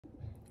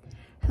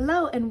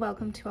Hello and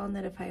welcome to I'll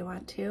Knit If I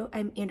Want To.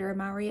 I'm Andrea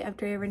of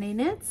Andrea Renee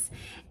Knits,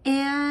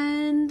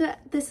 and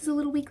this is a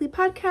little weekly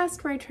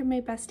podcast where I try my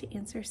best to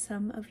answer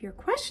some of your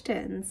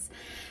questions.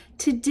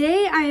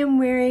 Today I am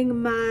wearing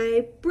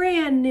my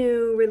brand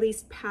new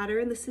released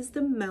pattern. This is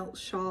the Melt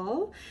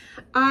Shawl.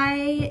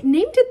 I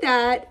named it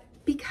that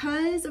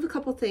because of a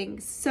couple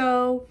things.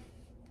 So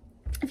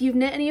if you've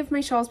knit any of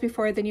my shawls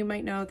before, then you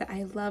might know that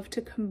I love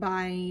to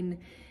combine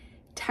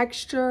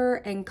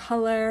texture and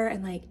color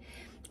and like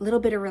a little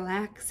bit of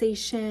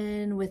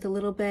relaxation with a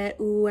little bit,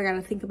 ooh, I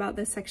gotta think about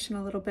this section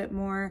a little bit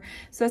more.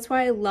 So that's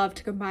why I love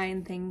to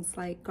combine things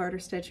like garter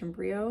stitch and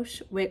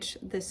brioche, which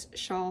this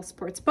shawl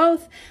sports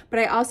both, but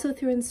I also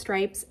threw in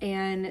stripes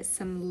and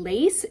some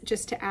lace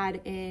just to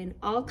add in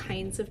all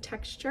kinds of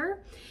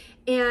texture.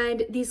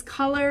 And these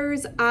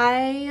colors,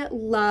 I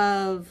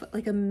love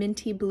like a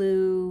minty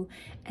blue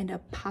and a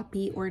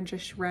poppy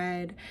orangish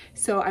red.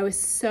 So I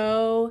was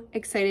so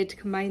excited to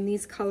combine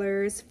these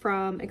colors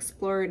from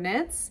Explorer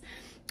Knits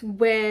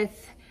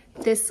with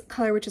this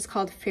color, which is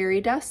called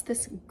Fairy Dust,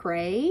 this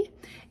gray.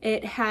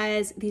 It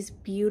has these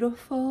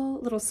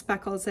beautiful little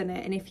speckles in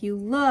it. And if you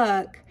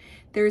look,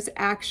 there's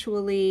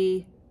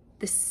actually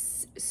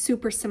this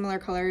super similar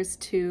colors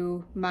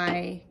to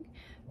my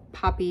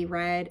poppy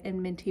red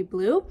and minty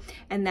blue,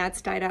 and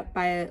that's dyed up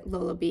by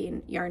Lola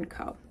Bean Yarn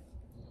Co.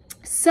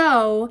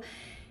 So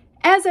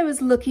as I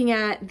was looking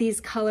at these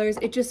colors,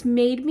 it just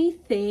made me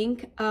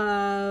think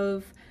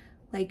of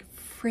like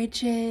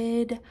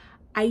frigid,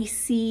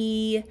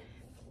 icy,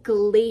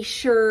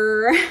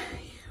 glacier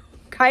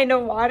kind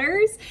of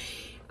waters.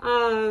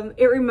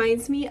 It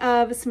reminds me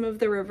of some of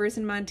the rivers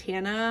in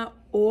Montana,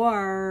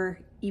 or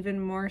even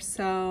more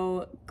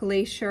so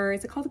glacier,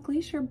 is it called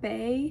Glacier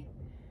Bay?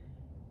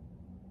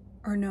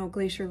 Or no,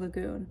 Glacier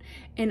Lagoon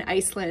in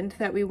Iceland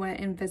that we went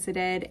and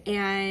visited,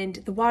 and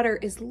the water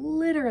is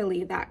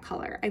literally that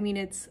color. I mean,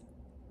 it's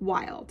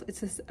wild.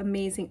 It's this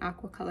amazing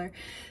aqua color.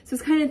 So I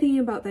was kind of thinking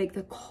about like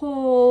the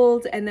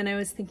cold, and then I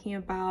was thinking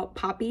about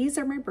poppies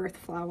are my birth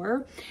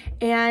flower,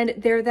 and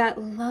they're that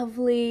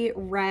lovely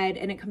red,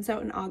 and it comes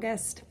out in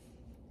August.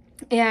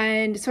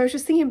 And so I was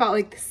just thinking about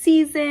like the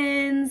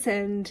seasons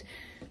and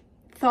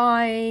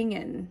thawing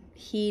and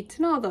heat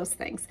and all those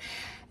things.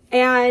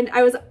 And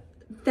I was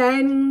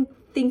then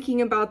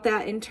thinking about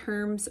that in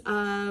terms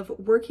of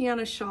working on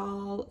a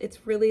shawl.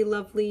 It's really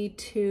lovely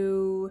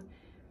to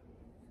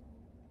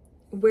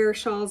wear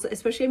shawls,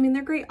 especially, I mean,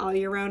 they're great all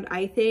year round,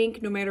 I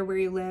think, no matter where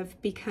you live,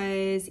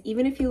 because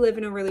even if you live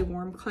in a really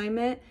warm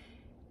climate,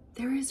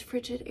 there is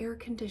frigid air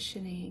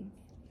conditioning.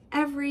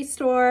 Every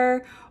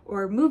store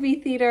or movie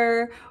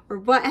theater or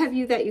what have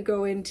you that you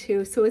go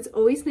into. So it's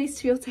always nice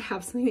to be able to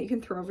have something that you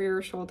can throw over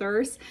your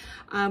shoulders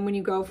when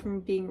you go from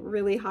being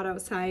really hot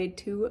outside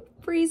to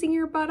freezing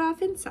your butt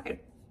off inside.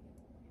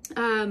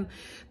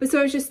 But so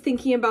I was just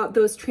thinking about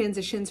those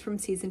transitions from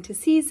season to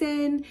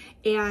season,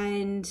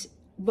 and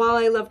while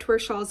I love to wear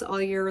shawls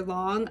all year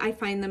long, I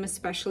find them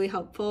especially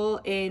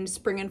helpful in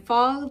spring and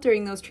fall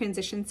during those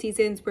transition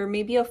seasons where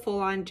maybe a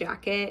full-on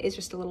jacket is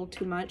just a little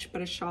too much,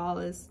 but a shawl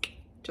is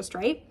just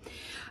right.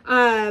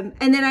 And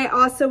then I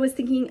also was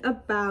thinking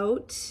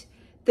about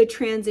the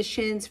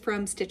transitions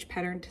from stitch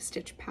pattern to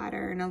stitch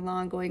pattern,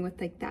 along going with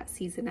like that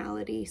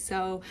seasonality.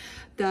 So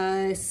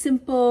the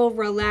simple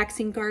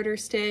relaxing garter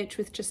stitch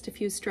with just a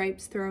few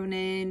stripes thrown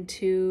in,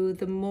 to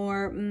the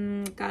more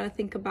gotta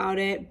think about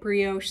it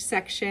brioche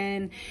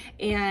section,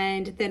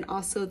 and then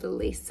also the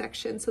lace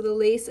section. So the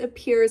lace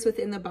appears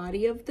within the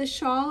body of the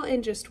shawl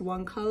in just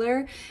one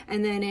color,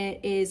 and then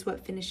it is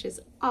what finishes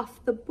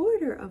off the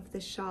border of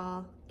the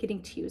shawl, getting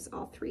to use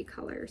all three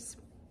colors.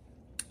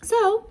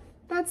 So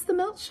that's the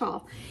Melt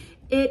Shawl.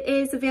 It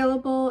is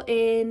available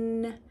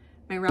in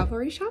my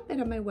Ravelry shop and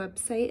on my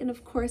website, and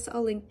of course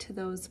I'll link to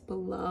those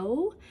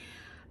below.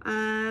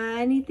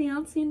 Anything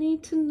else you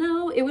need to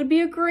know? It would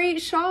be a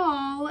great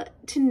shawl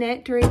to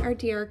knit during our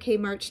DRK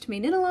March to May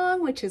Knit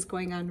Along, which is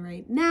going on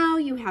right now.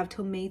 You have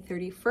till May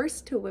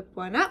 31st to whip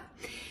one up.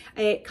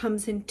 It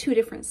comes in 2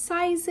 different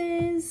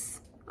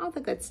sizes, all the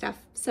good stuff.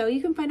 So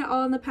you can find it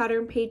all on the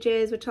pattern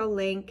pages, which I'll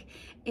link.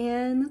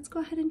 And let's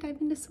go ahead and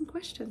dive into some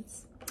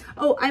questions.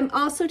 Oh, I'm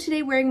also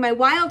today wearing my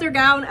Wilder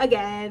gown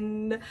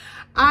again.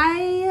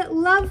 I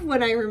love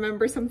when I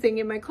remember something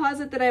in my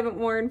closet that I haven't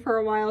worn for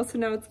a while, so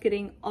now it's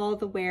getting all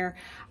the wear.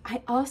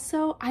 I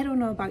don't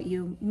know about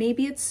you,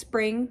 maybe it's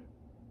spring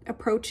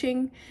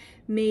approaching,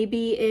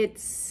 maybe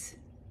it's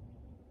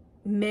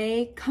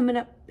May coming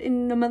up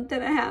in a month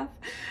and a half,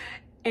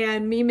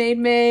 and me made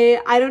May.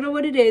 I don't know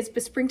what it is,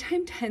 but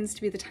springtime tends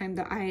to be the time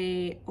that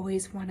I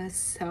always want to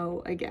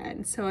sew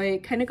again. So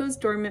it kind of goes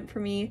dormant for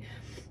me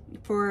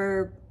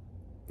for,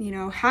 you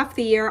know, half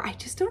the year. I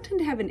just don't tend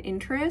to have an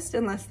interest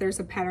unless there's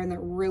a pattern that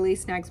really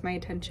snags my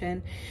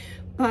attention,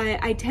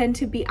 but I tend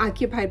to be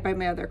occupied by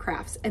my other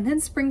crafts. And then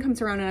spring comes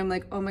around and I'm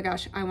like, oh my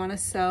gosh, I want to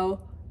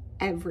sew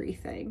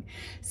everything.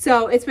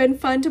 So it's been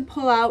fun to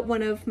pull out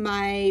one of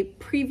my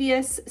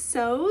previous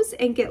sews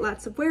and get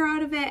lots of wear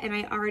out of it. And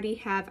I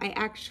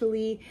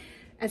actually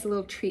as a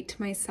little treat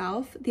to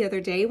myself the other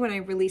day when I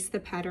released the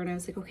pattern. I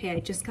was like, okay, I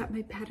just got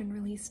my pattern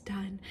release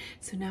done.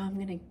 So now I'm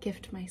gonna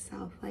gift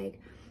myself like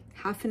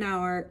half an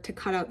hour to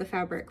cut out the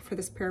fabric for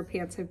this pair of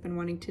pants I've been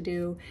wanting to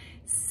do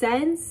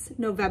since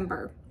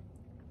November.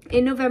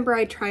 In November,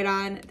 I tried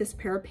on this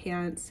pair of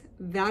pants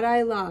that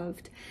I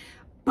loved,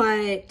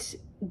 but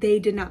they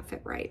did not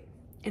fit right.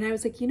 And I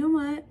was like, you know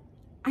what?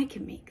 I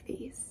can make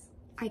these.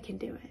 I can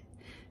do it.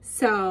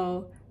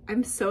 So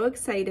I'm so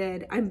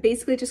excited. I'm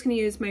basically just gonna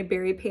use my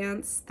berry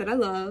pants that I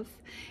love.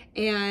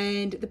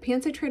 And the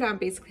pants I tried on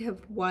basically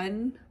have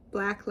one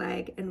black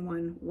leg and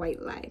one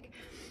white leg.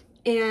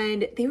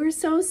 And they were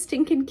so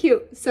stinking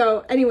cute.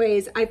 So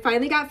anyways, I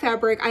finally got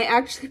fabric. I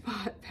actually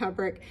bought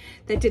fabric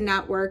that did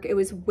not work. It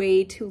was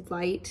way too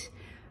light.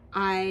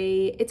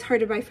 It's hard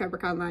to buy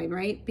fabric online,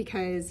 right?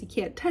 Because you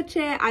can't touch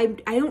it. I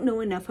don't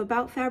know enough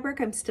about fabric.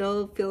 I'm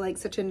still feel like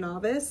such a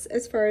novice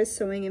as far as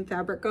sewing and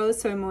fabric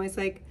goes. So I'm always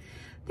like,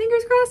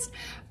 fingers crossed.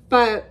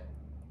 But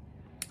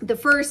the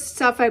first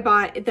stuff I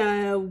bought,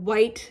 the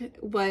white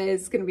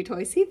was gonna be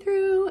totally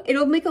see-through.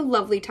 It'll make a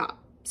lovely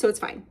top, so it's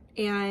fine.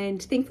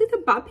 And thankfully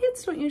the bob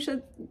pants don't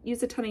usually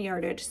use a ton of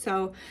yardage.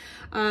 So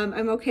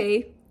I'm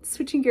okay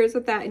switching gears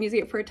with that and using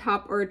it for a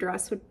top or a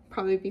dress would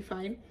probably be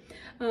fine.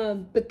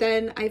 But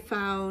then I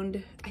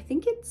found, I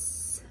think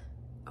it's,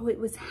 oh, it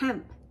was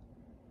hemp.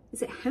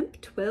 Is it hemp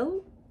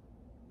twill?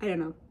 I don't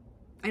know.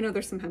 I know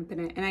there's some hemp in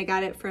it, and I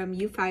got it from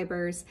U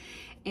Fibers.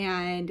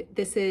 And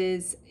this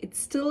is, it's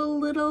still a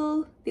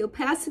little, the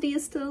opacity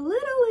is still a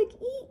little like,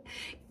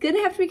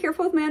 gonna have to be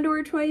careful with my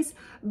underwear choice,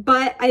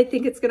 but I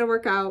think it's gonna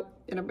work out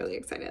and I'm really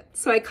excited.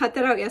 So I cut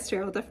that out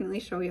yesterday. I'll definitely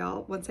show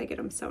y'all once I get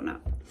them sewn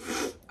up.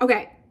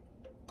 Okay.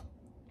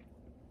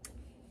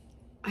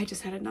 I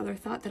just had another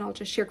thought that I'll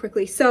just share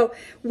quickly. So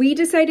we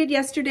decided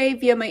yesterday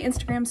via my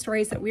Instagram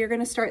stories that we are going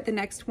to start the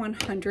next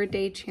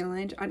 100-day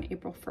challenge on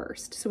April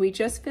 1st. So we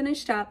just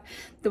finished up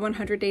the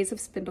 100 days of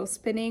spindle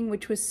spinning,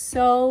 which was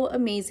so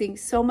amazing,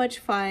 so much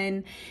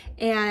fun.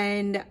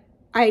 And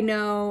I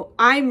know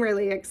I'm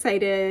really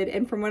excited.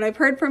 And from what I've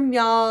heard from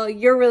y'all,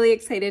 you're really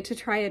excited to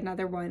try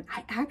another one.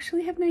 I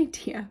actually have an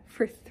idea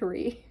for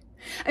 3.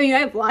 I mean, I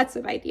have lots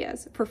of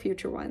ideas for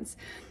future ones,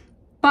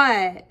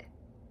 but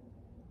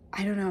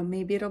I don't know,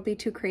 maybe it'll be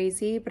too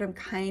crazy, but I'm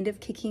kind of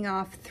kicking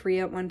off 3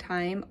 at one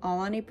time, all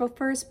on April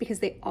 1st, because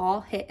they all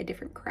hit a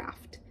different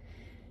craft.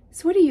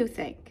 So what do you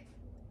think?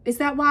 Is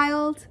that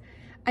wild?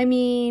 I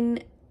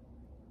mean,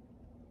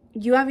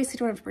 you obviously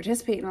don't have to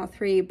participate in all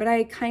 3, but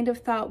I kind of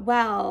thought,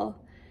 well,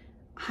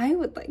 I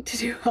would like to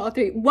do all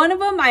 3. One of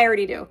them I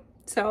already do,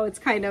 so it's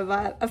kind of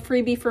a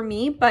freebie for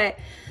me, but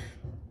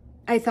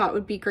I thought it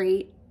would be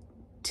great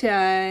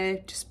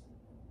to just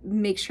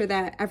make sure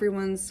that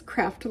everyone's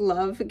craft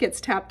love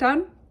gets tapped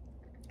on.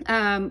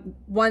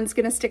 One's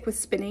gonna stick with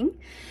spinning,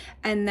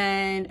 and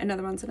then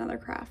another one's another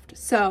craft.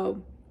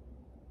 So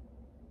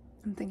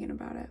I'm thinking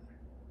about it.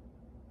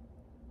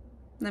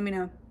 Let me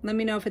know. Let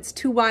me know if it's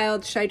too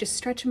wild. Should I just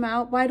stretch them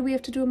out? Why do we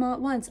have to do them all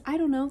at once? I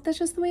don't know. That's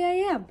just the way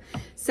I am.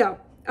 So,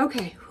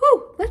 okay,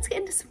 whew, let's get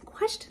into some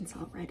questions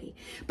already.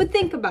 But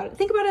think about it.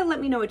 Think about it and let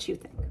me know what you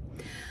think.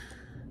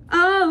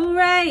 All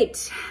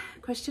right,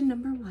 question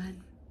number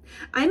 1.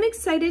 I'm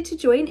excited to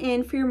join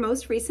in for your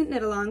most recent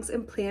knit-alongs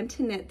and plan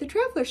to knit the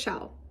traveler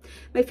shell.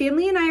 My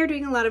family and I are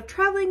doing a lot of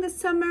traveling this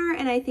summer,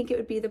 and I think it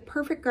would be the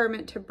perfect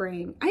garment to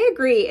bring. I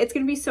agree. It's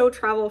going to be so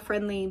travel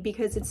friendly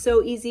because it's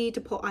so easy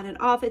to pull on and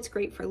off. It's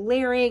great for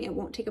layering. It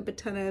won't take up a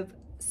ton of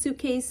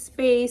suitcase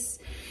space.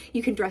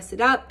 You can dress it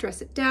up,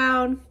 dress it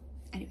down.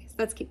 Anyways,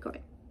 let's keep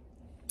going.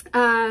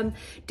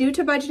 Due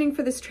to budgeting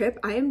for this trip,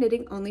 I am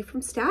knitting only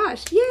from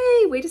stash.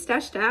 Yay, way to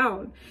stash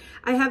down.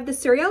 I have the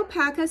suri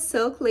alpaca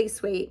silk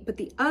lace weight, but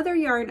the other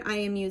yarn I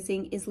am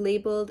using is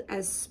labeled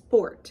as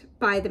sport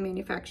by the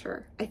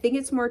manufacturer. I think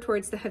it's more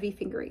towards the heavy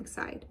fingering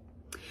side.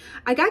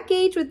 I got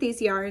gauge with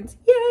these yarns,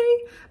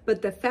 yay,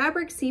 but the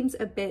fabric seems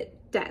a bit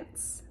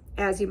dense,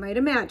 as you might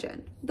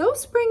imagine, though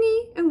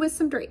springy and with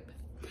some drape.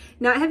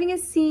 Not having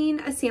seen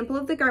a sample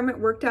of the garment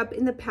worked up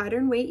in the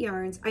pattern weight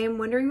yarns, I am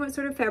wondering what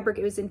sort of fabric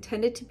it was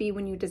intended to be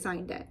when you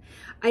designed it.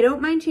 I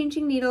don't mind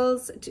changing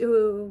needles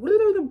to,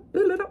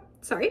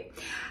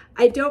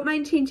 I don't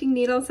mind changing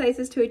needle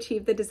sizes to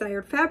achieve the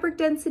desired fabric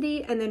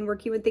density and then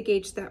working with the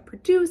gauge that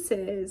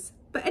produces,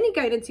 but any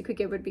guidance you could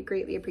give would be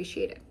greatly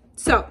appreciated.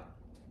 So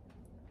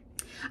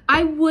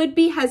I would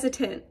be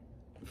hesitant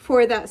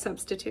for that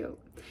substitute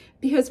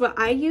because what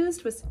I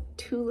used was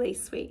 2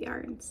 lace weight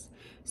yarns.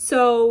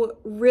 So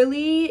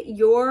really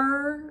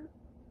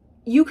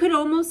you could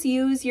almost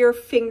use your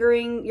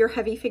fingering, your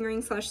heavy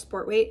fingering /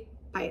 sport weight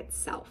by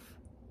itself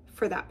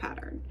for that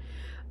pattern.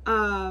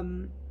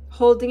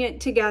 Holding it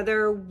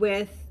together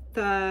with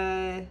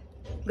the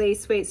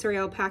lace weight suri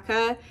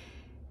alpaca,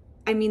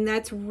 I mean,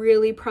 that's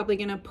really probably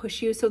gonna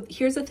push you. So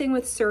here's the thing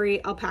with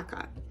suri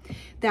alpaca,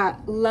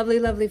 that lovely,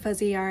 lovely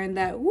fuzzy yarn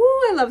that, woo,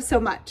 I love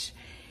so much.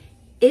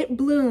 It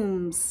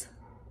blooms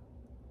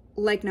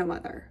like no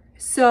other.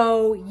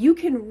 So you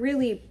can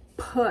really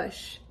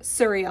push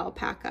suri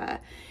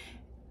alpaca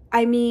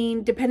I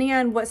mean, depending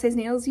on what size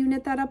needles you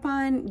knit that up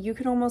on, you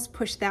could almost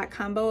push that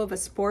combo of a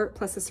sport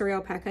plus a suri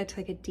alpaca to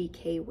like a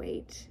DK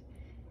weight,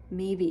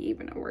 maybe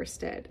even a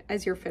worsted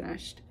as your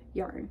finished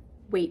yarn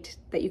weight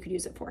that you could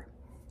use it for.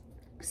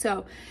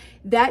 So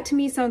that to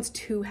me sounds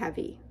too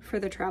heavy for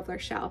the traveler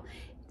shell.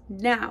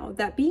 Now,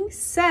 that being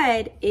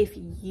said, if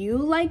you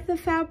like the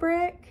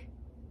fabric,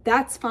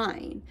 that's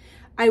fine.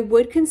 I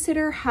would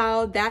consider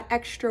how that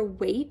extra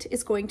weight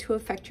is going to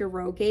affect your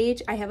row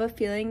gauge. I have a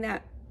feeling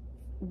that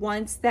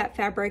once that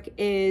fabric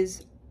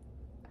is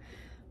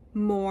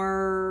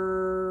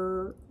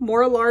more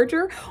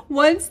larger,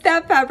 once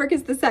that fabric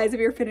is the size of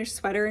your finished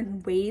sweater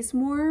and weighs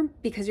more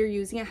because you're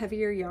using a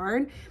heavier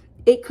yarn,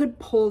 it could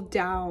pull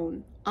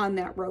down on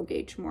that row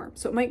gauge more.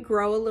 So it might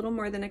grow a little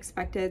more than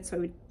expected. So I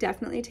would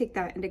definitely take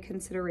that into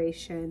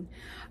consideration.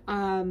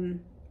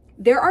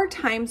 There are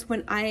times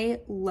when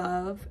I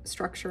love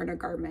structure in a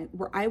garment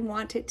where I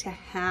want it to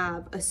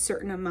have a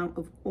certain amount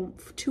of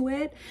oomph to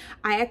it.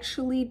 I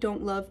actually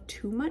don't love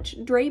too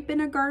much drape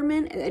in a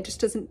garment. It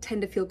just doesn't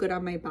tend to feel good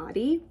on my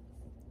body.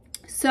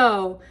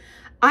 So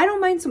I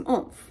don't mind some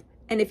oomph.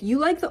 And if you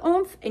like the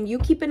oomph and you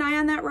keep an eye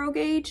on that row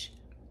gauge,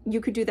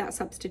 you could do that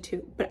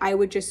substitute. But I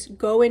would just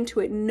go into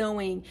it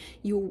knowing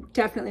you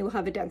definitely will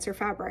have a denser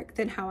fabric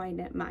than how I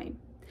knit mine.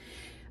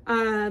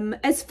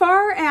 As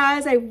far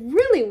as, I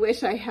really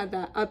wish I had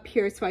that up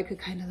here so I could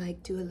kind of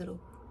like do a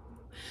little,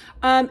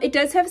 it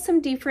does have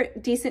some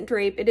decent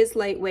drape. It is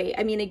lightweight.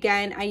 I mean,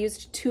 again, I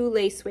used 2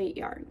 lace weight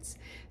yarns.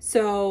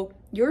 So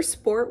your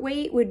sport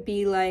weight would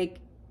be like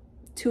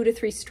 2 to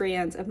 3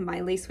 strands of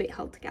my lace weight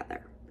held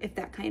together, if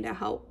that kind of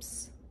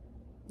helps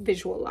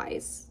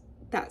visualize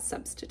that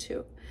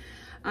substitute.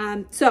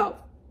 So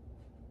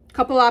a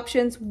couple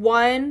options.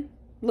 1,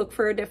 look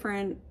for a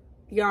different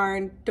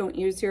yarn. Don't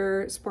use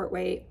your sport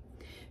weight.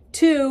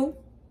 2,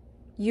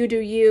 you do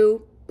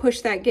you,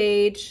 push that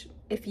gauge.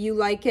 If you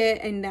like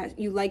it and that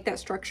you like that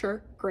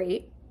structure,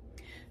 great.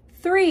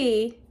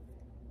 3,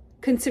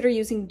 consider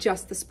using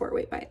just the sport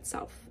weight by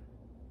itself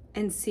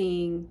and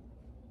seeing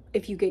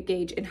if you get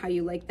gauge and how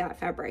you like that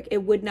fabric.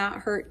 It would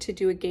not hurt to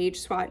do a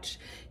gauge swatch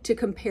to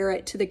compare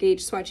it to the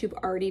gauge swatch you've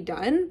already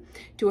done.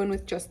 Do one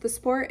with just the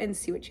sport and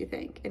see what you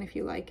think and if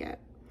you like it.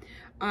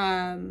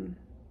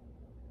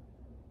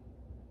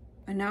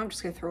 And now I'm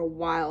just gonna throw a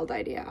wild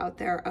idea out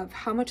there of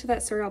how much of that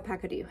suri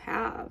alpaca do you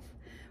have?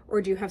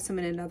 Or do you have some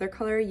in another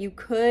color? You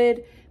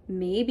could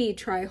maybe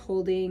try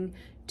holding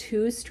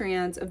 2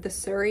 strands of the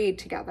suri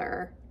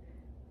together.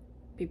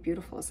 Be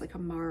beautiful as like a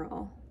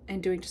marl,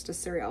 and doing just a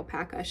suri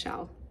alpaca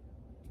shell.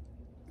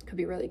 Could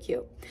be really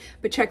cute.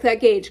 But check that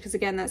gauge because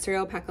again, that suri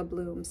alpaca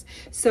blooms.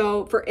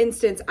 So for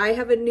instance, I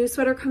have a new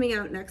sweater coming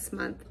out next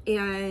month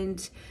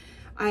and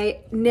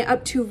I knit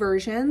up 2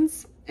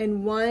 versions,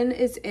 and one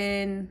is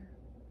in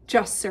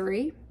just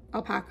suri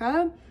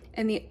alpaca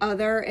and the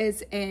other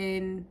is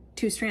in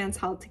 2 strands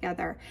held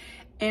together.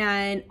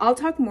 And I'll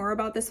talk more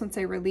about this once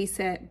I release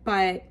it,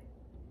 but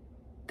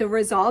the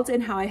results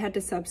and how I had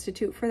to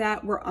substitute for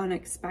that were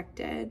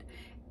unexpected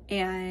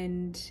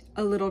and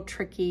a little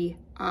tricky.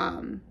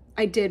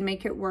 I did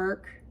make it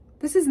work.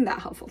 This isn't that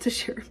helpful to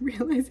share, I'm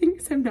realizing,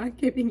 because I'm not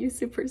giving you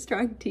super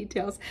strong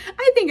details.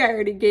 I think I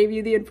already gave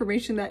you the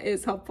information that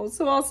is helpful,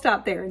 so I'll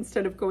stop there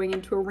instead of going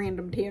into a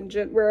random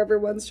tangent where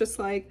everyone's just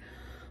like,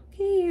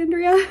 okay,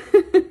 Andrea.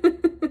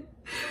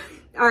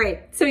 All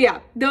right, so yeah,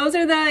 those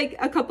are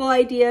a couple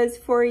ideas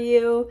for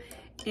you,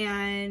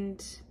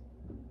 and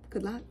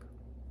good luck.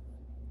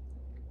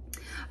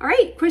 All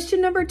right,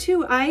 question number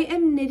 2. I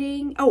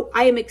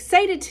am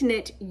excited to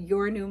knit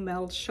your new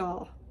meld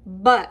shawl,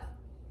 but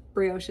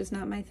brioche is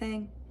not my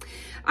thing.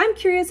 I'm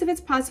curious if it's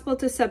possible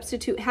to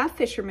substitute half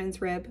fisherman's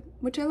rib,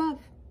 which I love.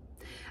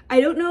 I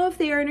don't know if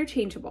they are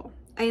interchangeable.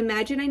 I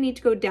imagine I need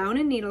to go down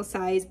in needle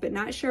size, but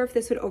not sure if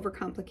this would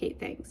overcomplicate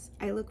things.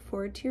 I look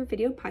forward to your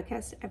video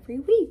podcast every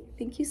week.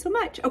 Thank you so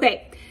much.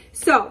 Okay,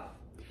 so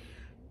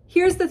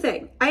here's the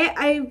thing.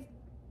 I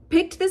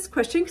picked this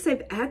question because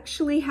I've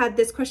actually had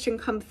this question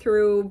come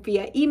through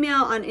via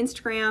email on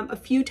Instagram a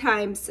few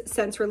times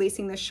since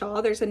releasing the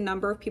shawl. There's a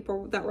number of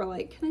people that were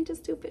like, can I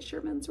just do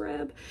fisherman's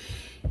rib?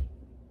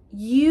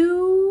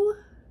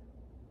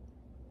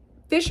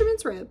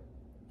 Fisherman's rib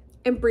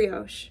and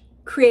brioche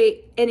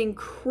create an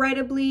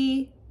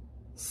incredibly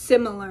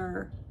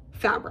similar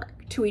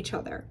fabric to each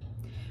other.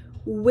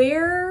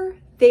 Where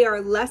they are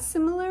less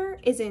similar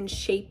is in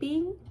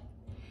shaping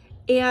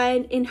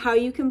and in how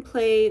you can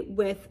play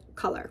with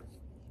color.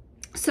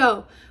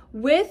 So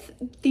with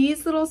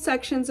these little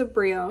sections of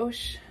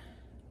brioche,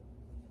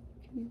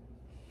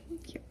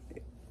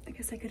 I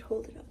guess I could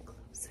hold it up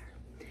closer.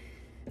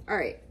 All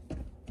right.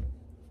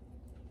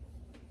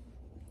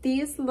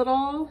 These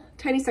little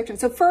tiny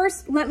sections. So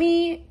first, let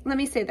me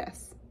say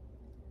this.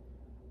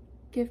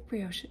 Give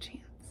brioche a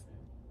chance.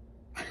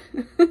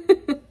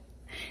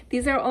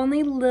 These are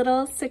only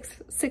little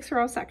six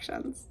row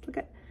sections. Look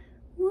at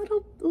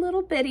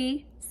little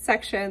bitty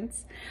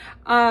sections.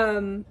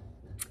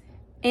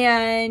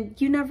 and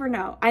you never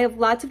know. I have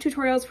lots of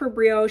tutorials for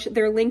brioche.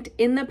 They're linked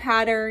in the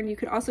pattern. You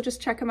can also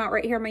just check them out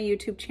right here on my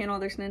YouTube channel.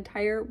 There's an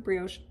entire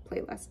brioche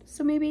playlist.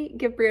 So maybe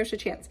give brioche a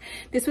chance.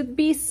 This would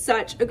be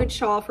such a good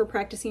shawl for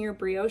practicing your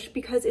brioche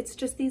because it's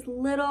just these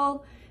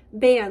little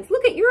bands.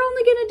 Look at, you're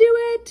only gonna do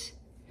it,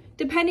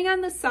 depending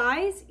on the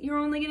size, you're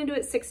only gonna do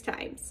it 6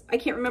 times. I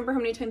can't remember how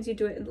many times you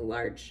do it in the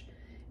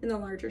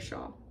larger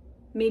shawl.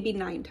 Maybe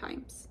 9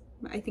 times.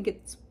 I think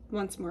it's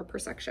once more per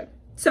section.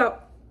 So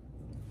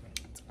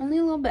it's only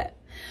a little bit.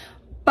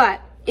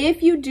 But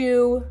if you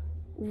do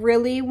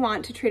really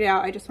want to trade it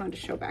out, I just wanted to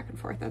show back and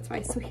forth, that's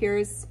why. So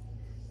here's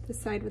the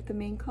side with the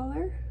main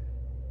color.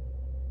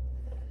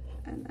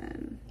 And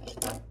then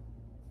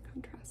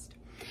contrast.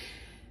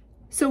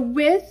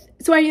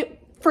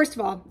 First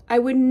of all, I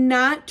would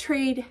not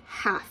trade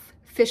half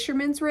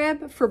fisherman's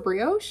rib for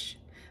brioche,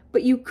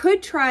 but you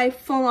could try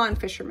full-on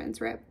fisherman's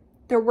rib.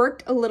 They're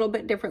worked a little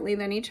bit differently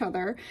than each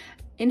other.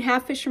 In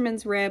half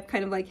fisherman's rib,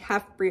 kind of like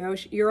half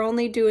brioche, you're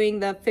only doing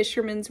the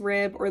fisherman's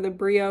rib or the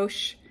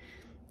brioche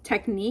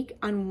technique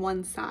on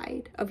one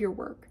side of your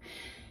work.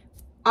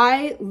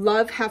 I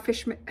love half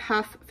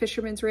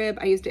fisherman's rib.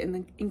 I used it in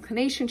the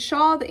inclination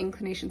shawl, the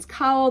inclinations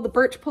cowl, the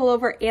birch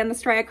pullover, and the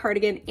striae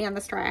cardigan, and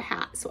the striae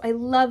hat. So I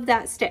love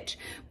that stitch,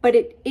 but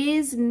it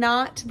is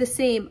not the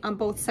same on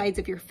both sides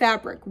of your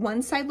fabric.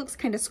 One side looks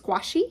kind of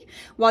squashy,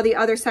 while the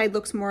other side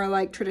looks more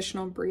like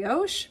traditional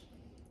brioche.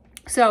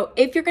 So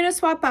if you're gonna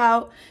swap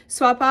out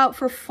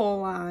for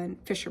full-on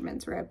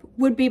fisherman's rib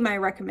would be my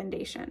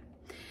recommendation.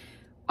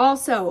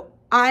 Also,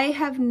 I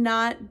have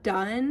not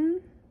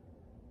done,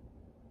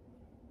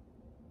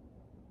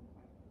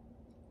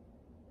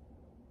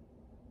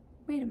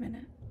 wait a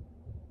minute.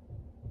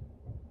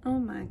 Oh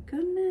my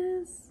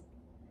goodness.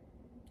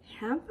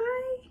 Have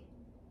I?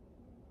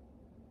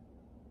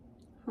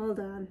 Hold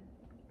on.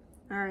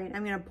 All right,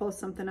 I'm gonna pull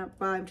something up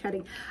while I'm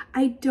chatting.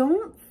 I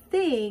don't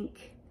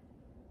think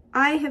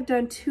I have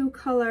done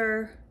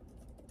 2-color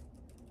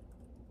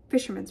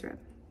fisherman's rib,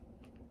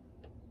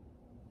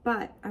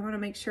 but I wanna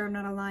make sure I'm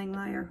not a lying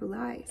liar who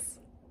lies.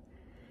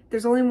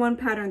 There's only one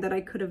pattern that I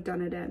could have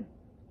done it in.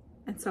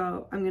 And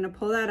so I'm gonna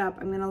pull that up,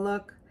 I'm gonna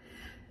look,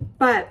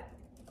 but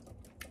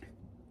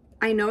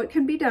I know it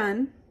can be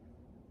done.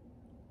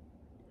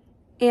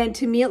 And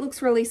to me, it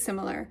looks really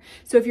similar.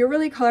 So if you're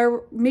really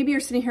color, maybe you're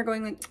sitting here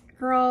going like,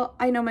 girl,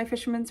 I know my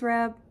fisherman's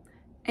rib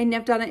and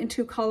I've done it in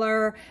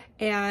 2-color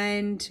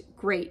and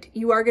great.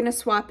 You are gonna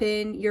swap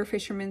in your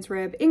fisherman's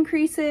rib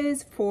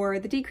increases for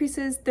the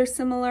decreases. They're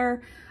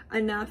similar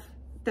enough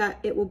that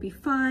it will be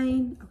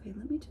fine. Okay,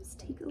 let me just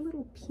take a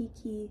little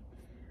peeky.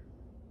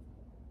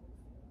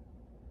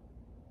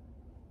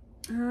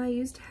 I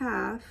used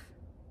half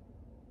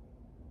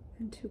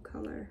and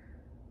 2-color.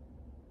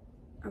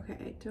 Okay,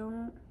 I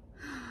don't,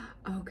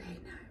 okay,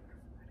 now I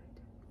remember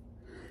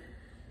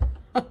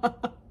what I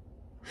did.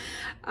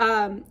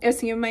 I was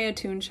thinking of my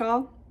Attune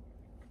shawl,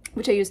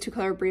 which I use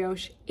 2-color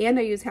brioche, and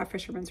I use half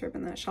fisherman's rib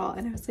in that shawl,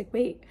 and I was like,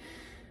 wait,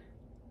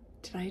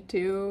 did I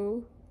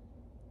do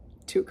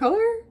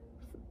 2-color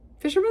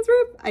fisherman's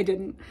rib? I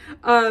didn't.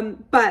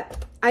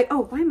 But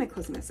oh, why am I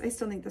closing this? I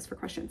still need this for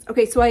questions.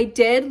 Okay, so I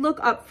did look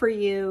up for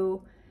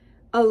you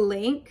a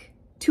link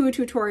to a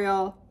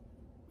tutorial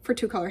for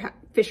 2-color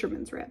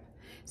fisherman's rib.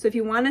 So if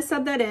you want to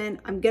sub that in,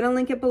 I'm going to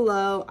link it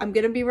below. I'm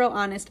going to be real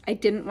honest. I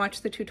didn't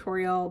watch the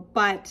tutorial,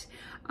 but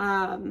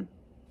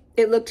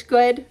it looked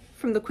good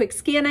from the quick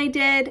scan I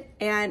did,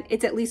 and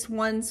it's at least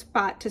one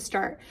spot to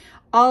start.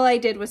 All I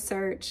did was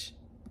search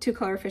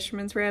 2-color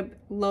fisherman's rib,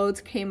 loads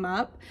came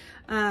up.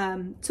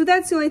 So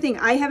that's the only thing.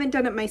 I haven't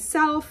done it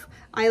myself.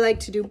 I like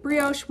to do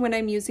brioche when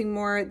I'm using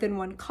more than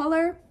one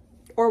color,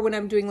 or when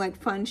I'm doing like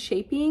fun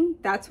shaping.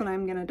 That's when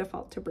I'm going to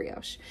default to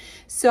brioche.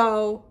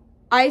 So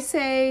I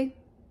say,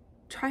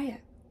 try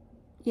it.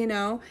 You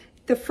know,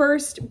 the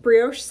first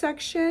brioche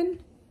section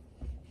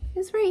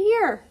is right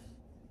here,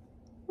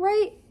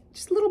 right?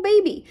 Just a little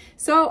baby.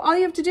 So all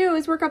you have to do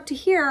is work up to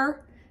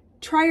here,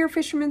 try your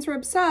fisherman's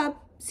rib sub,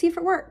 see if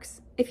it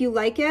works. If you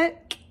like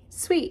it,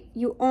 sweet.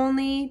 You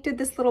only did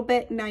this little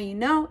bit, now you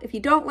know. If you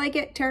don't like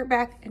it, tear it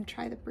back and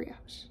try the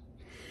brioche.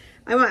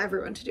 I want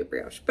everyone to do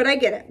brioche, but I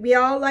get it. We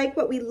all like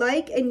what we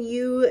like, and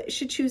you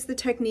should choose the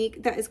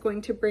technique that is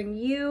going to bring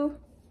you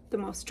the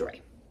most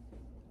joy.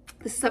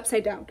 This is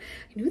upside down.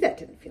 I knew that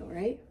didn't feel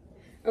right.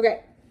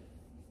 Okay.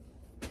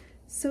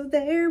 So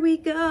there we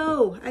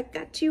go. I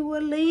got you a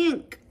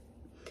link.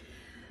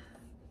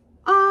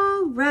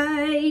 All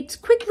right,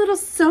 quick little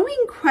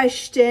sewing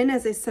question.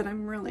 As I said,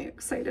 I'm really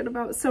excited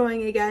about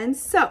sewing again.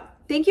 So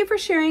thank you for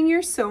sharing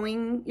your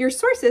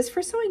sources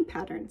for sewing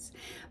patterns.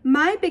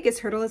 My biggest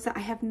hurdle is that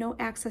I have no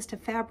access to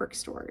fabric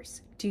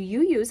stores. Do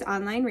you use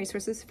online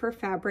resources for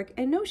fabric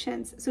and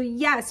notions? So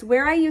yes,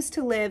 where I used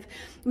to live,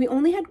 we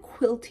only had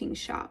quilting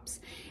shops,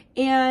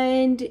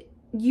 and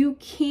you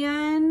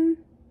can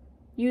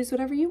use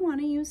whatever you want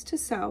to use to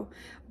sew,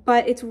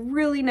 but it's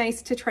really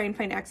nice to try and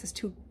find access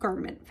to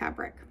garment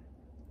fabric.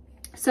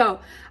 So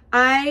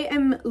I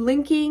am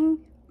linking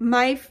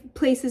my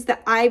places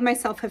that I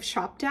myself have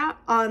shopped at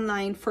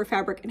online for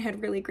fabric and had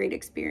really great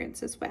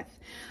experiences with.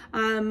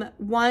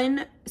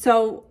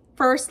 So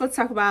first let's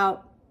talk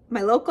about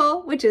my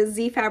local, which is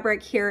Z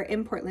Fabric here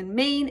in Portland,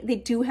 Maine. They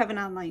do have an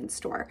online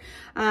store.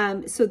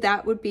 So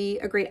that would be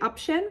a great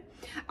option.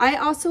 I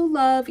also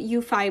love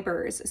U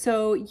Fibers.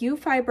 So U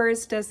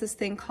Fibers does this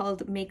thing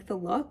called Make the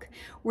Look,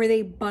 where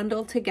they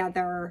bundle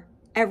together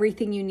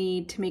everything you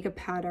need to make a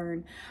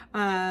pattern.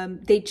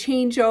 They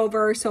change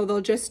over, so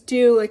they'll just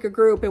do like a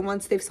group, and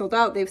once they've sold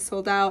out, they've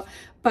sold out.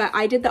 But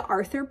I did the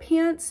Arthur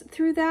pants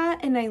through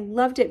that, and I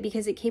loved it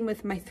because it came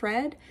with my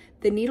thread,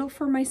 the needle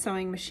for my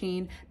sewing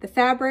machine, the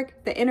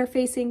fabric, the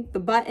interfacing,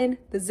 the button,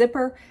 the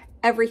zipper,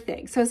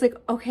 everything. So I was like,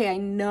 okay, I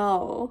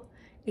know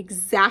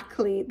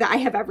exactly that I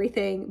have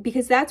everything,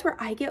 because that's where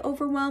I get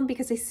overwhelmed,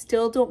 because I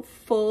still don't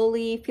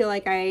fully feel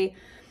like I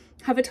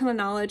have a ton of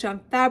knowledge on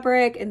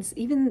fabric and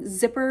even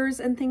zippers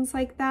and things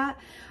like that.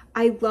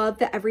 I love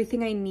that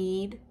everything I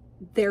need,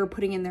 they're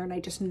putting in there, and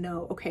I just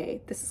know,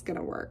 okay, this is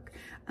gonna work.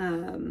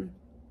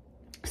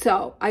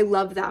 So I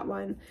love that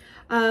one.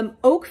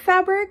 Oak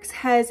Fabrics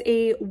has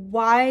a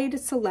wide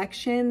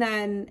selection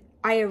that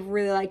I have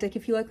really liked. Like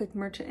if you like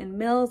Merchant and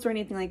Mills or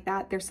anything like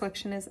that, their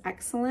selection is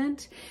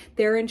excellent.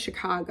 They're in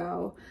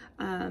Chicago,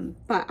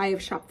 but I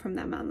have shopped from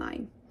them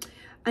online.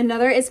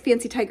 Another is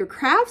Fancy Tiger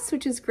Crafts,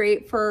 which is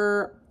great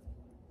for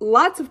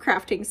lots of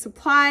crafting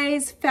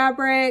supplies,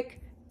 fabric,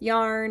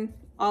 yarn,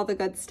 all the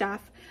good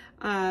stuff.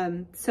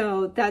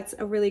 So that's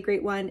a really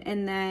great one.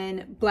 And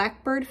then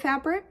Blackbird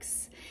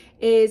Fabrics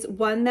is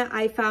one that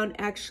I found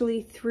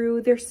actually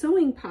through their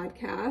sewing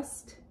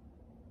podcast.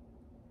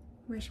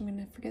 I'm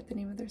gonna forget the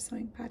name of their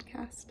sewing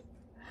podcast.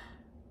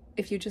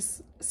 If you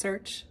just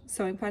search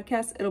sewing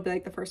podcast, it'll be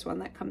like the first one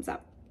that comes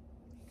up.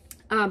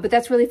 But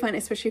that's really fun,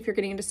 especially if you're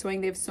getting into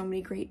sewing. They have so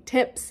many great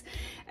tips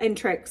and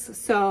tricks.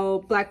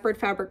 So Blackbird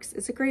Fabrics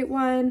is a great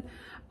one.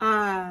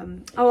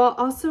 I'll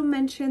also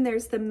mention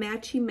there's the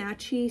Matchy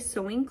Matchy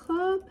Sewing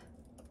Club.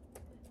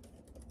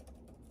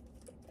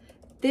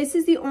 This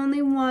is the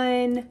only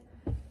one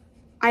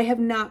I have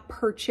not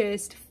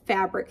purchased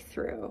fabric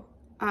through.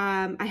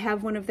 I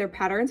have one of their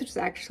patterns, which is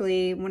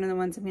actually one of the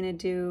ones I'm gonna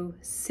do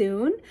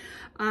soon.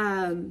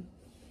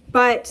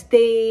 But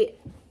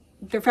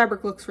their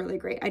fabric looks really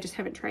great. I just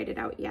haven't tried it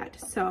out yet.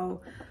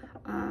 So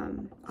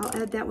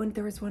I'll add that one.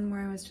 There was one more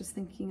I was just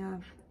thinking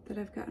of that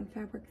I've gotten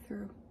fabric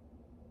through.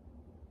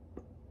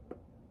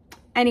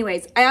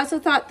 Anyways, I also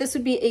thought this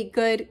would be a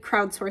good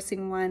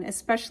crowdsourcing one,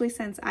 especially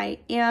since I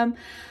am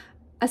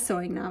a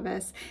sewing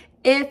novice.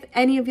 If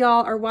any of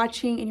y'all are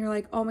watching and you're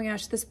like, oh my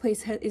gosh, this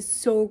place is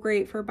so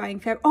great for buying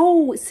fabric.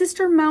 Oh,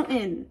 Sister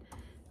Mountain.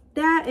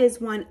 That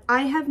is one.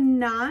 I have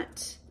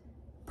not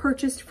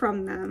purchased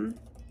from them,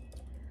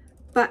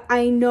 but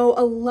I know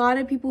a lot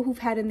of people who've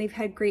had, and they've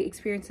had great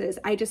experiences.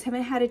 I just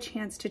haven't had a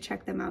chance to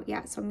check them out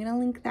yet. So I'm going to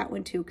link that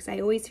one too, because I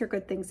always hear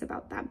good things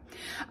about them.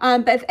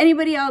 But if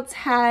anybody else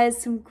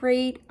has some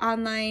great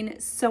online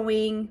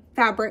sewing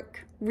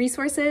fabric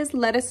resources,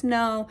 let us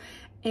know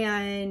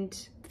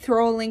and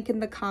throw a link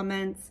in the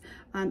comments.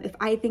 If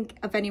I think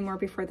of any more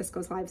before this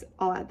goes live,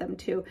 I'll add them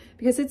too,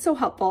 because it's so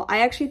helpful. I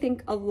actually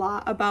think a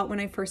lot about when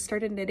I first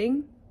started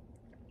knitting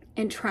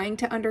and trying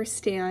to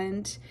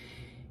understand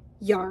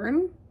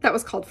yarn that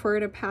was called for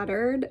in a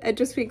pattern, and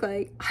just being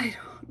like, I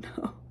don't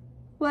know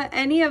what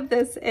any of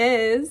this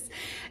is.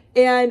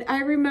 And I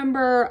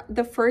remember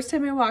the first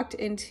time I walked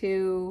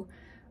into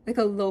like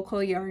a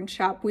local yarn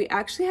shop, we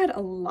actually had a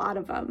lot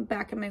of them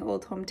back in my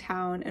old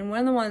hometown, and one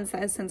of the ones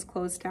that has since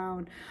closed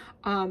down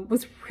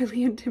was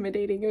really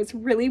intimidating. It was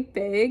really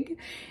big,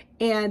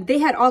 and they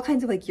had all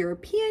kinds of like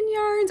European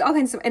yarns, all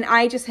kinds of stuff, and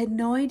I just had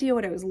no idea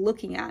what I was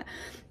looking at.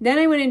 Then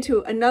I went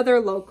into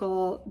another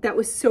local that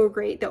was so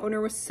great. The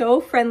owner was so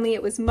friendly.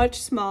 It was much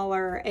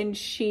smaller, and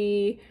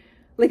she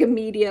like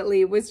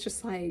immediately was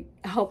just like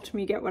helped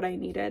me get what I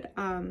needed.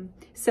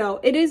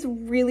 So it is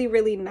really,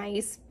 really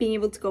nice being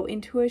able to go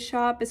into a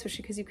shop,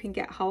 especially because you can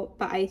get help.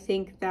 But I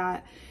think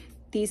that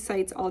these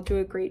sites all do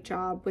a great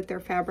job with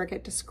their fabric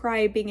at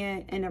describing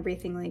it and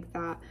everything like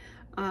that.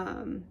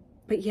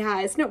 But yeah,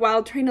 isn't it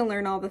wild trying to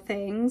learn all the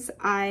things?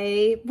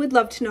 I would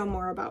love to know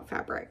more about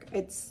fabric.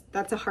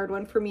 That's a hard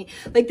one for me.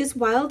 Like this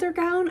Wilder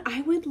gown,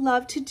 I would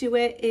love to do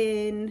it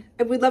in,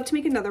 I would love to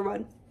make another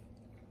one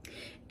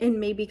in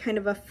maybe kind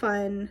of a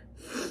fun,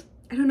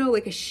 I don't know,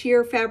 like a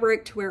sheer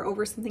fabric to wear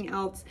over something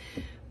else.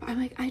 But I'm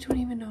like, I don't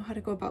even know how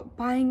to go about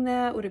buying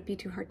that. Would it be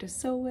too hard to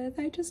sew with?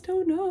 I just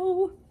don't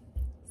know.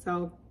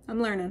 So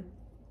I'm learning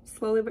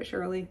slowly but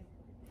surely.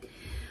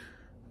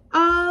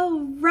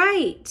 All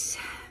right.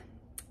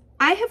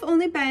 I have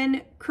only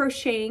been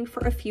crocheting for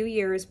a few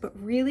years, but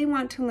really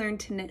want to learn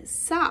to knit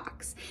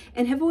socks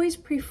and have always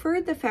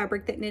preferred the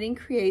fabric that knitting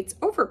creates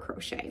over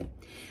crochet.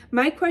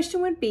 My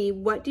question would be,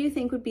 what do you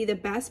think would be the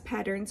best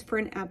patterns for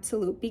an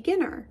absolute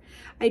beginner?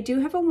 I do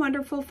have a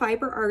wonderful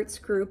fiber arts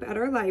group at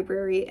our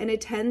library and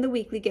attend the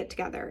weekly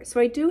get-together, so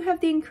I do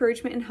have the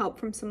encouragement and help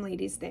from some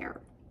ladies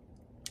there.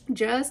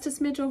 just a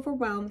smidge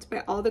overwhelmed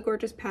by all the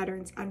gorgeous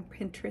patterns on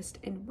Pinterest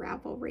and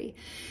Ravelry.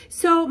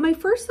 So my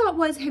first thought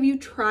was, have you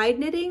tried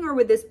knitting, or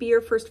would this be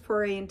your first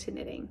foray into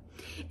knitting?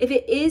 If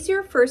it is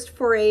your first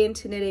foray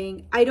into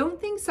knitting, I don't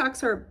think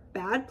socks are a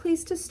bad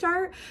place to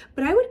start,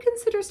 but I would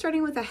consider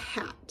starting with a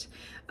hat.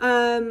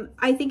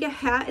 I think a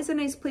hat is a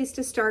nice place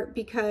to start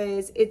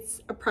because it's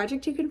a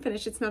project you can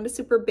finish. It's not a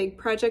super big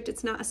project.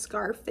 It's not a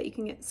scarf that you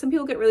can get. Some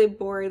people get really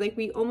bored. Like,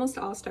 we almost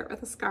all start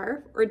with a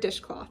scarf or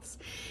dishcloths.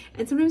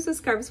 And sometimes with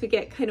scarves we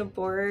get kind of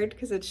bored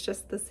because it's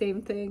just the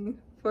same thing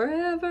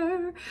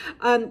forever.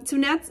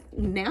 So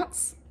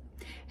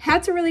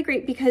hats are really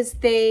great because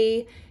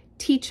they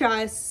teach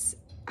us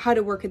how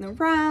to work in the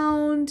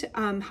round,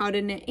 how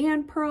to knit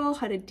and purl,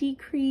 how to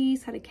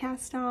decrease, how to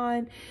cast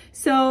on.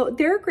 So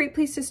they're a great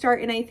place to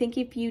start. And I think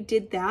if you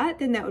did that,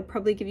 then that would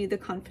probably give you the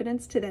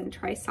confidence to then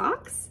try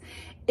socks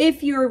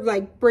if you're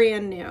like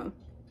brand new.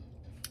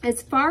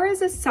 As far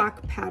as a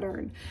sock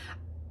pattern,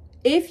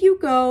 if you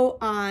go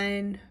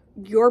on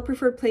your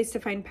preferred place to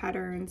find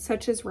patterns,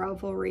 such as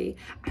Ravelry,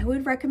 I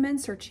would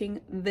recommend searching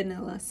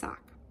vanilla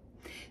sock.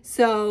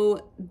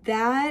 So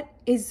that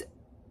is,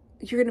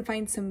 you're gonna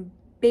find some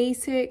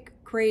basic,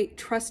 great,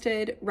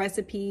 trusted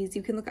recipes.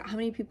 You can look at how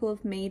many people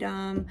have made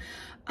them.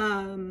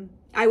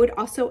 I would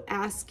also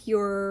ask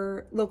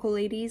your local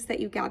ladies that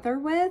you gather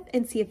with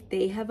and see if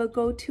they have a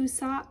go-to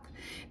sock,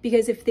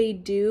 because if they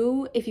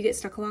do, if you get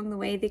stuck along the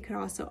way, they could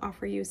also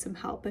offer you some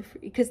help.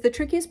 Because the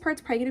trickiest part's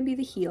probably gonna be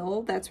the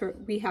heel. That's where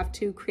we have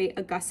to create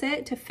a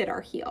gusset to fit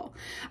our heel.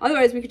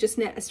 Otherwise, we could just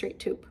knit a straight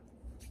tube.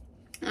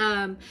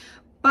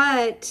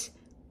 But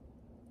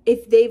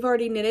if they've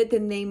already knitted,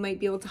 then they might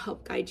be able to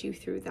help guide you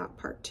through that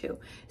part too.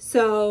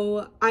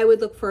 So I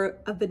would look for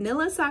a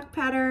vanilla sock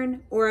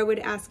pattern, or I would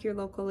ask your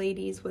local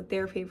ladies what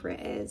their favorite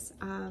is.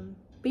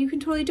 But you can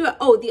totally do it.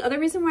 Oh, the other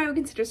reason why I would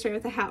consider starting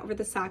with a hat over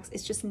the socks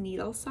is just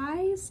needle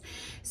size.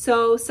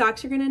 So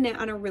socks you're gonna knit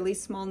on a really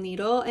small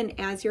needle, and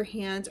as your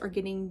hands are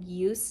getting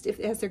used,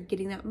 as they're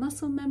getting that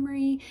muscle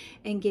memory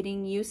and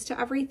getting used to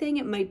everything,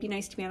 it might be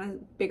nice to be on a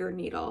bigger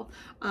needle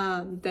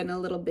than a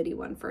little bitty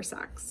one for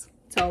socks.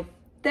 So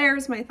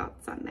there's my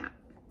thoughts on that.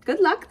 Good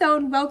luck though,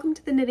 and welcome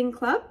to the knitting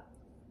club.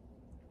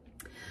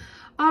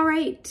 All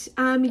right,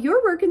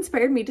 your work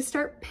inspired me to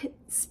start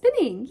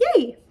spinning.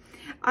 Yay!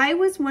 I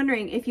was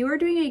wondering, if you are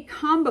doing a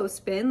combo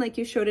spin like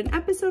you showed in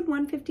episode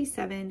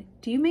 157,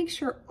 do you make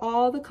sure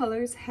all the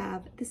colors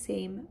have the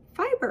same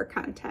fiber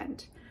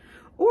content?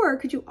 Or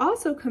could you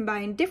also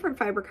combine different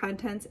fiber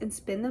contents and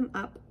spin them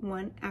up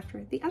one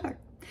after the other?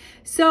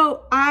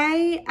 So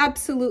I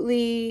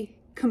absolutely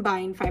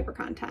combine fiber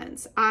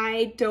contents.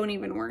 I don't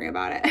even worry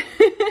about it.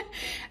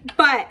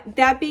 But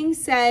that being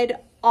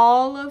said,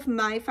 all of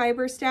my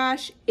fiber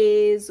stash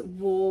is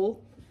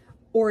wool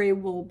or a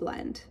wool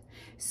blend.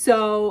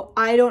 So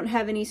I don't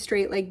have any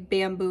straight like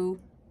bamboo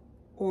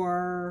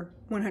or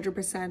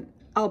 100%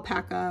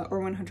 alpaca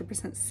or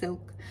 100%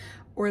 silk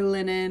or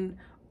linen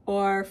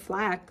or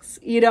flax.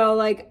 You know,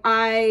 like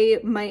I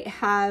might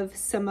have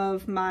some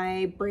of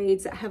my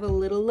braids that have a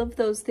little of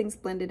those things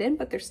blended in,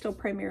 but they're still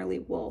primarily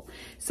wool.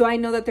 So I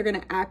know that they're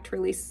going to act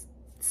really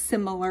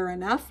similar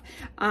enough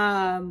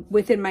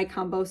within my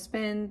combo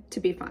spin to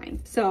be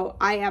fine. So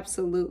I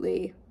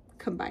absolutely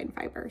combine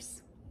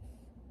fibers.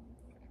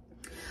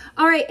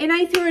 All right, and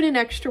I threw in an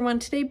extra one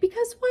today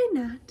because why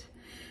not?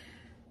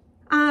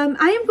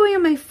 I am going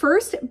on my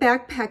first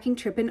backpacking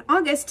trip in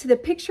August to the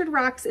Pictured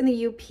Rocks in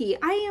the UP.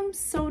 I am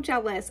so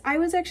jealous. I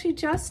was actually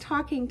just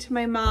talking to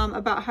my mom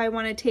about how I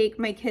want to take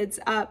my kids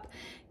up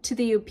to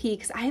the UP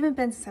because I haven't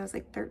been since I was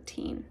like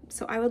 13.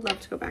 So I would love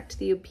to go back to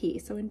the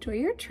UP. So enjoy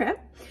your trip.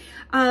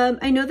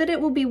 I know that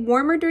it will be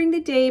warmer during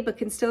the day, but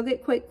can still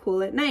get quite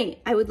cool at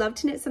night. I would love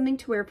to knit something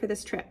to wear for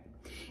this trip.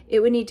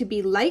 It would need to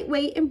be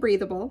lightweight and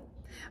breathable,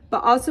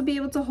 but also be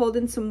able to hold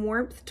in some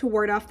warmth to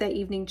ward off that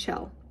evening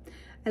chill.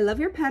 I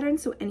love your pattern,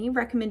 so any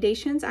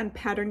recommendations on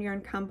pattern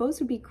yarn combos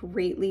would be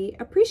greatly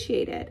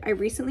appreciated. I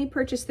recently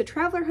purchased the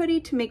Traveler hoodie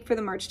to make for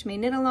the March to May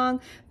knit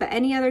along, but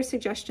any other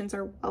suggestions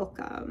are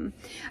welcome.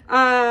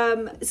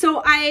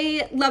 So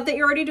I love that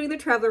you're already doing the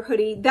Traveler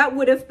hoodie. That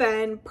would have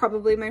been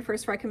probably my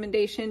first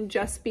recommendation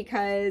just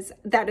because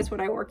that is what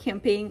I wore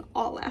camping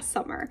all last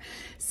summer.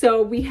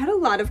 So we had a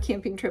lot of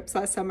camping trips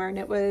last summer, and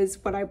it was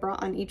what I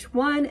brought on each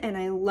one, and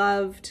I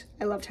loved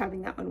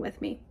having that one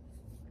with me.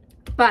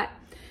 But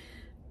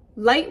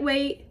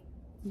lightweight,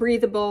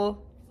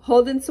 breathable,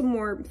 hold in some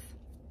warmth.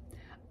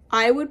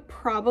 I would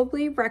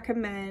probably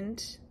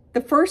recommend,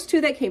 the first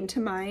two that came to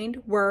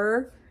mind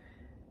were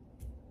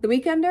the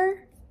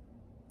Weekender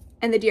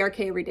and the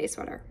DRK Everyday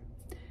Sweater.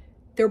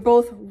 They're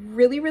both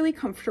really, really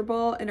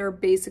comfortable and are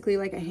basically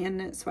like a hand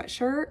knit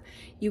sweatshirt.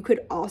 You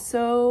could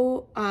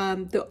also,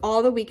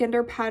 all the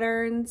Weekender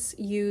patterns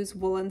use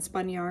woolen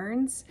spun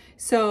yarns.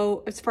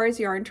 So as far as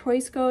yarn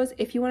choice goes,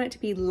 if you want it to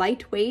be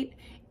lightweight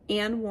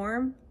and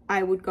warm,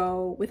 I would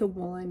go with a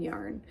woolen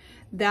yarn.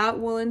 That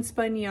woolen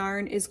spun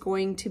yarn is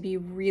going to be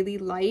really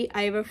light.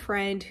 I have a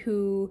friend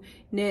who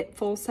knit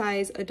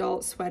full-size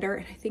adult sweater,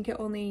 and I think it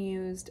only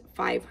used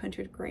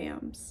 500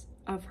 grams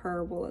of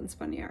her woolen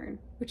spun yarn,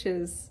 which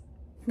is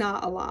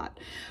not a lot.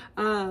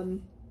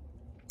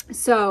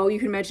 So you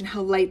can imagine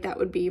how light that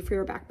would be for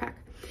your backpack.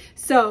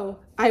 So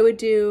I would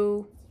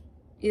do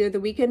either the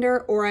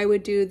weekender, or I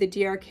would do the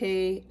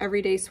DRK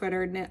everyday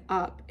sweater knit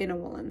up in a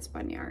woolen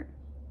spun yarn.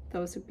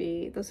 Those would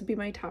be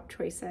my top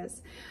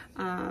choices.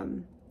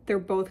 They're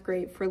both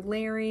great for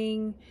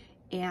layering,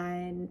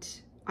 and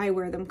I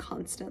wear them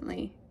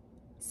constantly.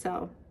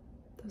 So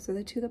those are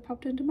the two that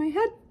popped into my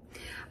head.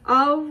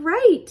 All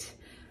right.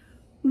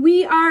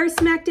 We are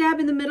smack dab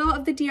in the middle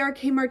of the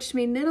DRK March to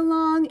May knit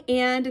along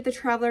and the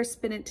Traveler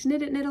Spin It to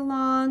Knit It knit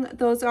along.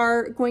 Those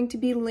are going to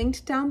be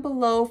linked down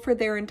below for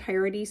their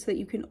entirety so that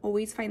you can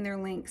always find their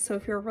links. So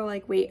if you're ever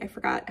like, wait, I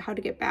forgot how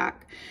to get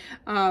back,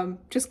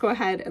 just go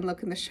ahead and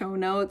look in the show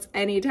notes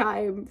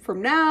anytime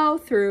from now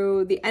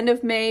through the end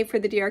of May for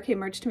the DRK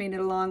March to May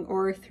knit along,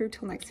 or through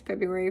till next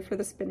February for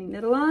the spinning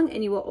knit along.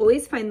 And you will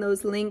always find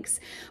those links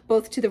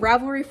both to the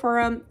Ravelry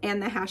forum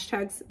and the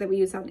hashtags that we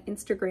use on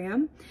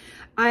Instagram.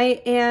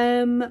 I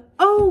am,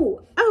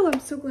 oh, I'm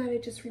so glad I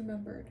just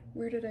remembered.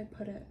 Where did I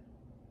put it?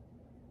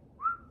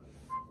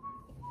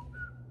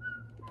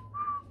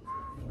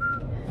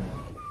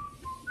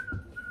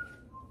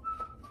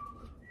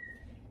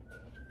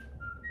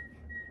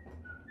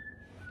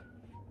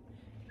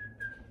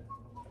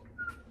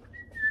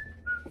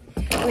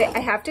 Wait, I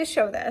have to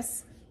show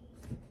this.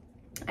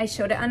 I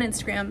showed it on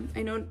Instagram.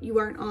 I know you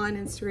aren't on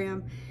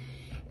Instagram.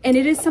 And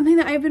it is something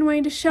that I've been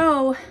wanting to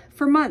show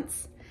for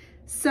months.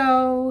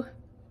 So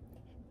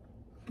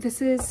this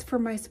is for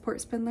my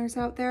support spindlers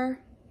out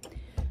there.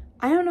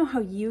 I don't know how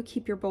you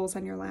keep your bowls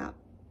on your lap,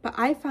 but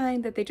I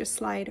find that they just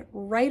slide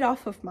right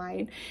off of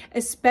mine,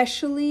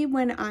 especially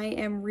when I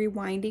am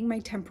rewinding my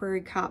temporary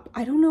cup.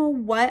 I don't know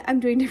what I'm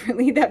doing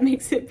differently that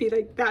makes it be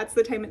like that's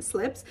the time it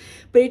slips,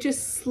 but it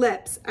just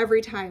slips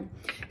every time.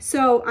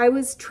 So I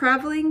was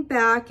traveling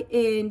back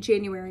in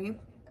January,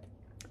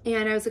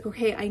 and I was like,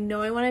 okay, I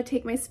know I want to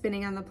take my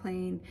spinning on the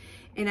plane,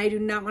 and I do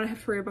not want to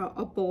have to worry about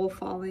a bowl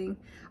falling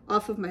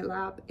off of my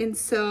lap. And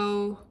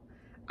so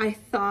I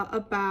thought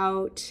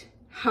about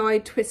how I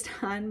twist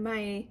on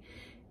my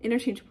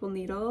interchangeable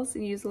needles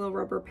and use a little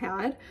rubber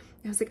pad.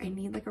 I was like, I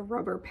need like a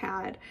rubber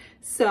pad.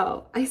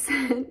 So I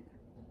sent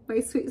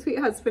my sweet, sweet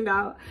husband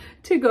out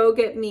to go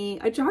get me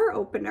a jar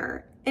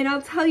opener. And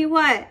I'll tell you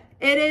what,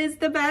 it is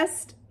the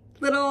best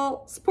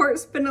little sport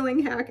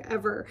spindling hack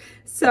ever.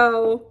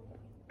 So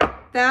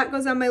that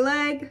goes on my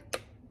leg,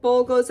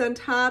 bowl goes on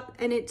top,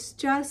 and it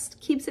just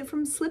keeps it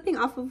from slipping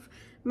off of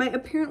my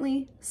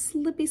apparently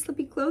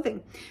slippy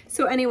clothing.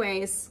 So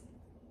anyways,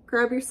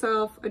 grab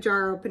yourself a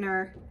jar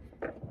opener,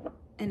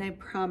 and I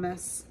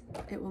promise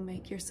it will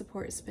make your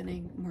support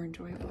spinning more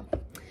enjoyable.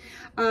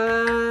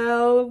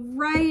 All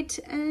right,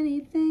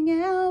 anything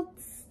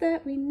else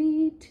that we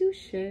need to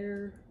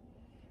share?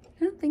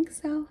 I don't think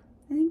so.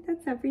 I think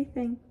that's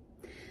everything.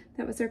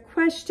 That was our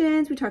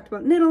questions. We talked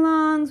about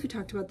knit-alongs. We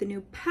talked about the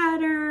new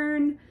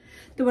pattern,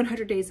 the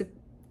 100 days of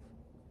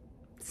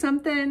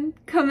something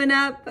coming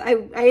up. I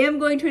am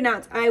going to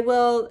announce. I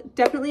will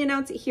definitely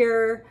announce it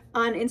here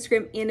on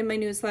Instagram and in my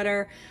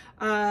newsletter.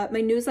 My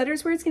newsletter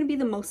is where it's going to be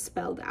the most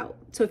spelled out.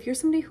 So if you're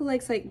somebody who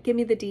likes like give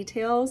me the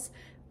details,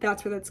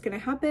 that's where that's going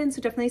to happen. So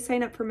definitely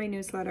sign up for my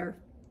newsletter.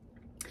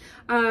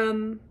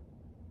 Otherwise,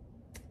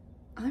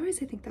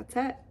 I think that's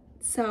it.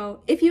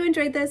 So if you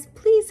enjoyed this,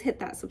 please hit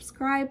that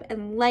subscribe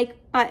and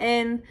like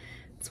button.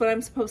 That's what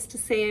I'm supposed to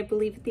say, I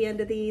believe, at the end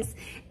of these.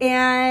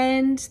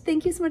 And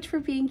thank you so much for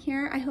being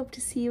here. I hope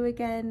to see you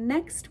again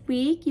next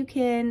week. You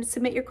can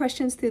submit your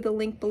questions through the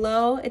link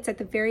below. It's at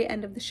the very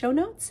end of the show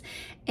notes.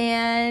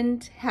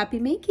 And happy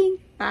making.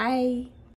 Bye.